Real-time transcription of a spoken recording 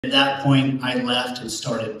At that point, I left and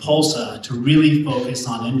started Pulsa to really focus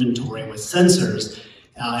on inventory with sensors.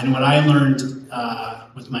 And what I learned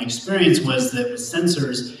with my experience was that with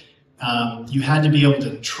sensors, you had to be able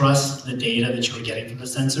to trust the data that you were getting from the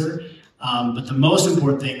sensor. But the most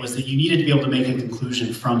important thing was that you needed to be able to make a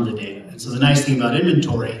conclusion from the data. And so the nice thing about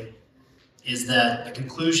inventory is that the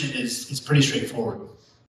conclusion is pretty straightforward.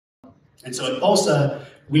 And so at Pulsa,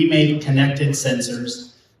 we make connected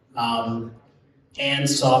sensors and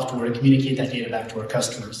software to communicate that data back to our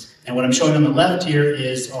customers. And what I'm showing on the left here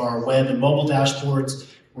is our web and mobile dashboards,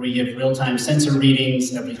 where we give real-time sensor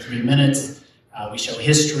readings every 3 minutes. We show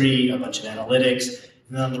history, a bunch of analytics.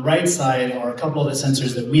 And then on the right side are a couple of the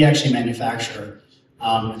sensors that we actually manufacture,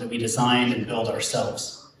 that we design and build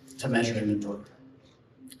ourselves to measure inventory.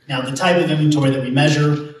 Now, the type of inventory that we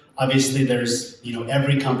measure, obviously there's,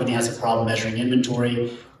 every company has a problem measuring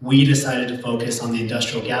inventory. We decided to focus on the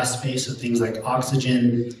industrial gas space, so things like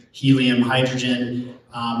oxygen, helium, hydrogen,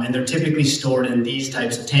 and they're typically stored in these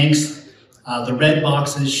types of tanks. The red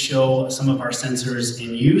boxes show some of our sensors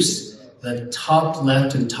in use. The top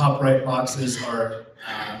left and top right boxes are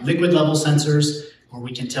liquid level sensors, where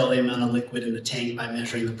we can tell the amount of liquid in the tank by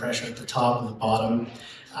measuring the pressure at the top and the bottom.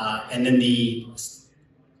 And then the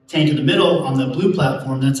tank in the middle on the blue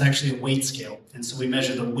platform, that's actually a weight scale. And so we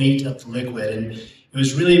measure the weight of the liquid. And it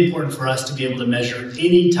was really important for us to be able to measure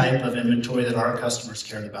any type of inventory that our customers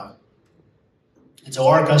cared about. And so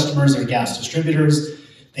our customers are gas distributors.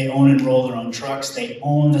 They own and roll their own trucks. They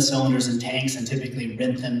own the cylinders and tanks and typically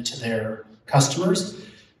rent them to their customers,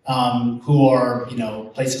 who are,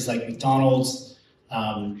 places like McDonald's,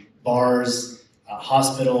 bars,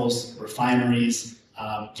 hospitals, refineries.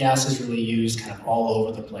 Gas is really used kind of all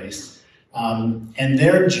over the place. And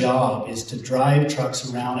their job is to drive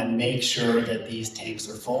trucks around and make sure that these tanks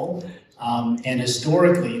are full. And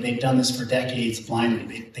historically, they've done this for decades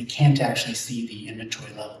blindly. They can't actually see the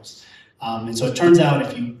inventory levels. And so it turns out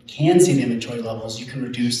if you can see the inventory levels, you can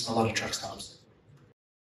reduce a lot of truck stops.